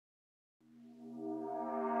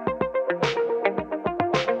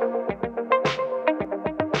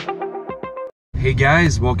Hey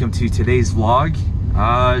guys, welcome to today's vlog.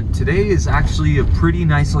 Today is actually a pretty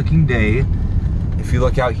nice looking day. If you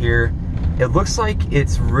look out here, it looks like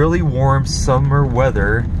it's really warm summer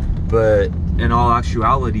weather, but in all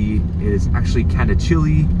actuality, it is actually kind of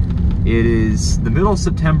chilly. It is the middle of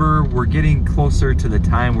September. We're getting closer to the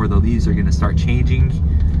time where the leaves are gonna start changing.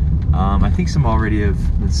 I think some already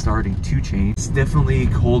have been starting to change. It's definitely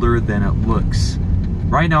colder than it looks.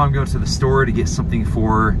 Right now I'm going to the store to get something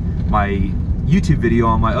for my YouTube video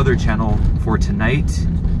on my other channel for tonight.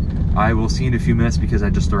 I will see you in a few minutes because I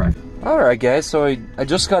just arrived. Alright guys, so I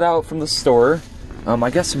just got out from the store. I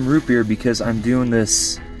got some root beer because I'm doing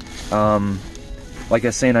this, like I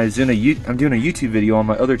was saying, I'm doing a YouTube video on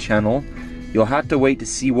my other channel. You'll have to wait to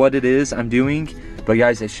see what it is I'm doing, but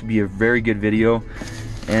guys, it should be a very good video.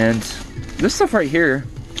 And this stuff right here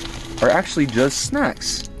are actually just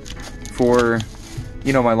snacks for,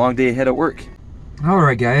 you know, my long day ahead at work.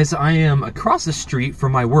 Alright guys, I am across the street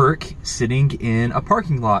from my work, sitting in a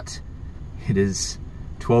parking lot. It is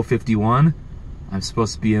 12:51. I'm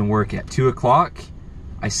supposed to be in work at 2 o'clock.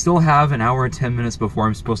 I still have an hour and 10 minutes before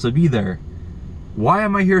I'm supposed to be there. Why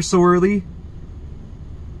am I here so early?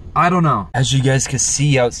 I don't know. As you guys can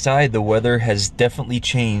see outside, the weather has definitely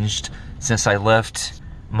changed since I left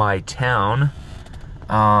my town.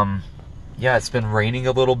 Yeah, it's been raining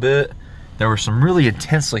a little bit. There were some really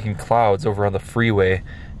intense looking clouds over on the freeway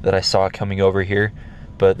that I saw coming over here,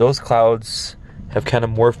 but those clouds have kind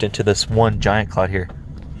of morphed into this one giant cloud here.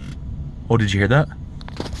 Oh, did you hear that? I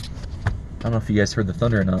don't know if you guys heard the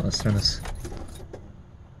thunder or not. Let's turn this.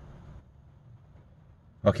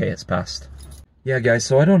 Okay, it's passed. Yeah guys,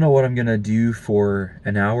 so I don't know what I'm gonna do for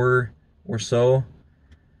an hour or so.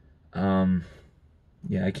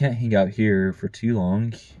 Yeah, I can't hang out here for too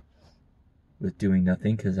long with doing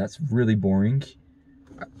nothing because that's really boring.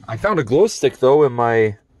 I found a glow stick though in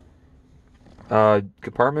my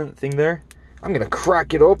compartment thing there. I'm gonna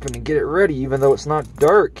crack it open and get it ready even though it's not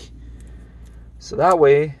dark. So that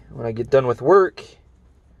way, when I get done with work,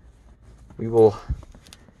 we will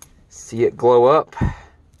see it glow up.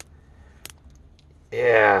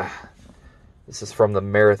 Yeah, this is from the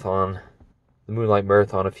marathon, the Moonlight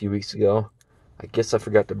Marathon a few weeks ago. I guess I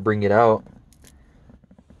forgot to bring it out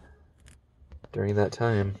during that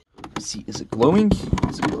time. Let's see, is it glowing?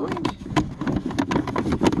 Is it glowing?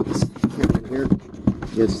 Put this camera in here.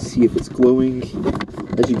 You guys see if it's glowing.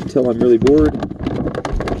 As you can tell, I'm really bored.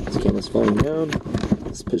 This camera's falling down.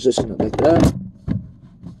 Let's position it like that.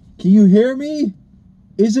 Can you hear me?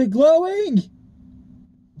 Is it glowing?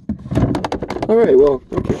 Alright, well,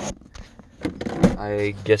 okay.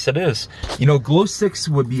 I guess it is. You know, glow sticks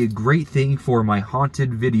would be a great thing for my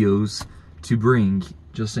haunted videos to bring,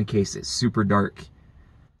 just in case it's super dark.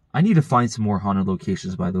 I need to find some more haunted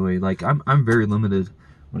locations, by the way. Like, I'm very limited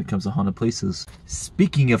when it comes to haunted places.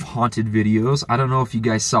 Speaking of haunted videos, I don't know if you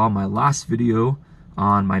guys saw my last video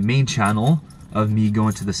on my main channel of me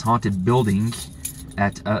going to this haunted building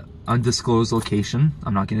at an undisclosed location.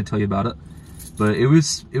 I'm not going to tell you about it. But it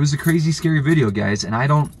was a crazy, scary video, guys, and I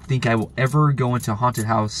don't think I will ever go into a haunted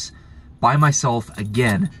house by myself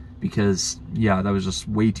again because, yeah, that was just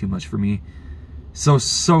way too much for me. So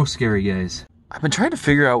scary, guys. I've been trying to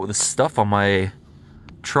figure out what the stuff on my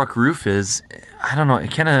truck roof is. I don't know,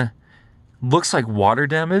 it kind of looks like water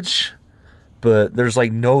damage, but there's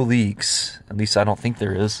like no leaks. At least I don't think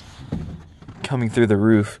there is coming through the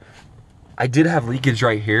roof. I did have leakage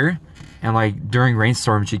right here, and like during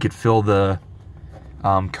rainstorms you could feel the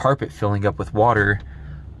carpet filling up with water,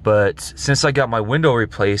 but since I got my window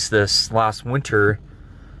replaced this last winter,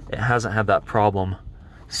 it hasn't had that problem.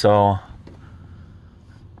 So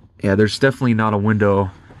yeah, there's definitely not a window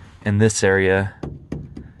in this area,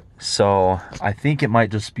 so I think it might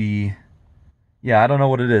just be, yeah, I don't know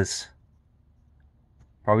what it is.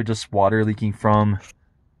 Probably just water leaking from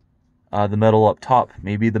the metal up top.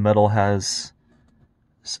 Maybe the metal has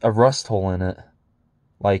a rust hole in it,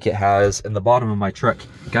 like it has in the bottom of my truck.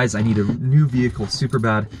 Guys, I need a new vehicle super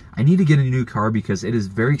bad. I need to get a new car because it is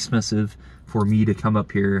very expensive for me to come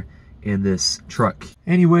up here in this truck.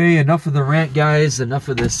 Anyway, enough of the rant, guys. Enough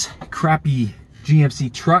of this crappy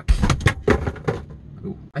GMC truck.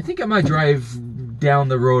 I think I might drive down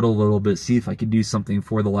the road a little bit, see if I can do something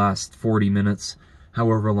for the last 40 minutes,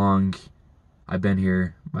 however long I've been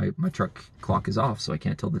here. My truck clock is off, so I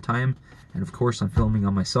can't tell the time. And of course, I'm filming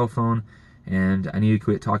on my cell phone, and I need to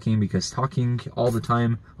quit talking because talking all the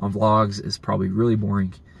time on vlogs is probably really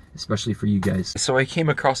boring, especially for you guys. So I came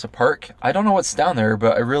across a park. I don't know what's down there,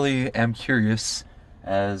 but I really am curious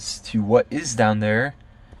as to what is down there.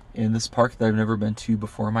 in this park that I've never been to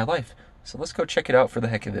before in my life. So let's go check it out for the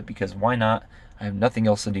heck of it, because why not? I have nothing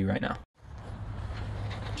else to do right now.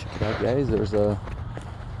 Check it out, guys.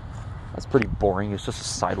 That's pretty boring. It's just a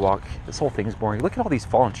sidewalk. This whole thing is boring. Look at all these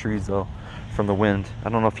fallen trees though from the wind. I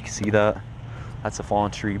don't know if you can see that. That's a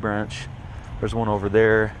fallen tree branch. There's one over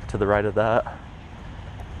there to the right of that.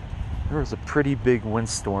 There was a pretty big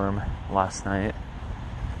windstorm last night,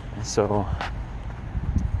 and so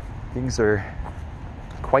things are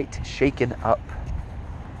quite shaken up.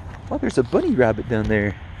 Oh, there's a bunny rabbit down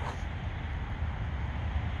there.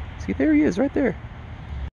 See, there he is right there.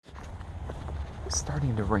 It's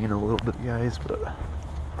starting to rain a little bit, guys, but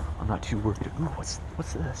I'm not too worried. Ooh, what's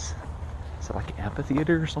this? Is it like an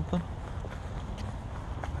amphitheater or something?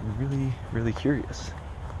 I'm really curious.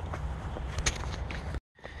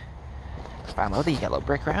 Follow the yellow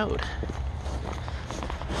brick road.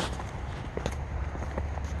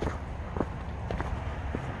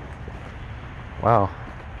 Wow.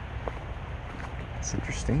 That's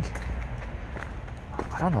interesting.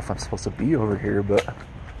 I don't know if I'm supposed to be over here, but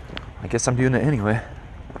I guess I'm doing it anyway.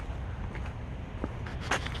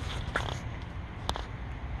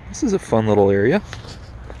 This is a fun little area.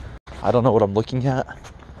 I don't know what I'm looking at.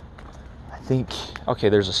 I think, okay,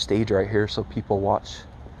 there's a stage right here so people watch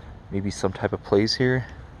maybe some type of plays here.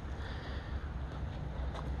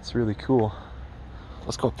 It's really cool.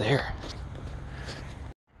 Let's go up there.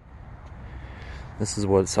 This is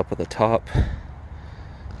what's up at the top. I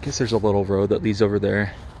guess there's a little road that leads over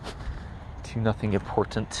there to nothing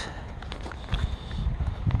important.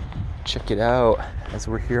 Check it out. As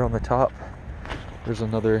we're here on the top, there's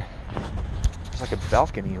like a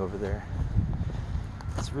balcony over there.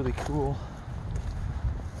 It's really cool.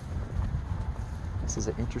 This is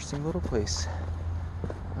an interesting little place.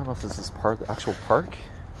 I don't know if this is part of the actual park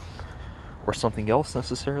or something else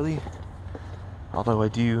necessarily, although I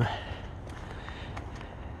do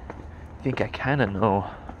think I kind of know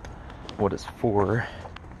what it's for,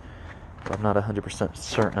 but I'm not 100%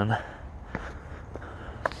 certain.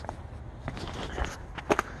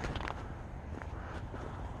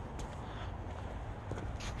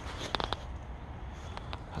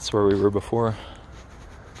 That's where we were before.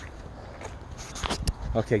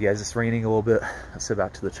 Okay guys, it's raining a little bit. Let's head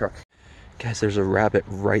back to the truck. Guys, there's a rabbit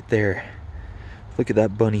right there. Look at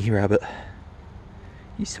that bunny rabbit.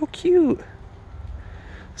 He's so cute.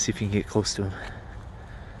 Let's see if you can get close to him.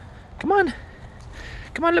 Come on.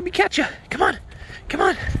 Come on, let me catch you. Come on. Come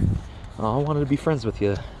on. Oh, I wanted to be friends with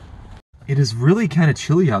you. It is really kind of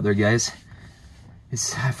chilly out there, guys.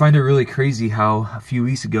 I find it really crazy how a few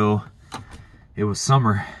weeks ago it was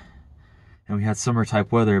summer and we had summer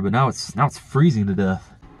type weather, but now it's freezing to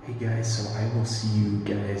death. Hey guys, so I will see you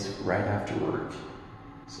guys right after work.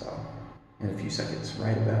 So, in a few seconds,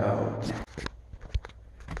 right about now.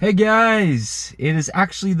 Hey guys, it is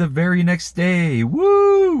actually the very next day.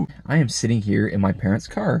 Woo! I am sitting here in my parents'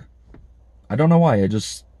 car. I don't know why,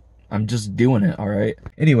 I'm just doing it, all right?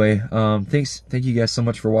 Anyway, thank you guys so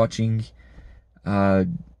much for watching. I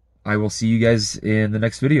will see you guys in the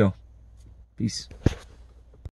next video. Peace.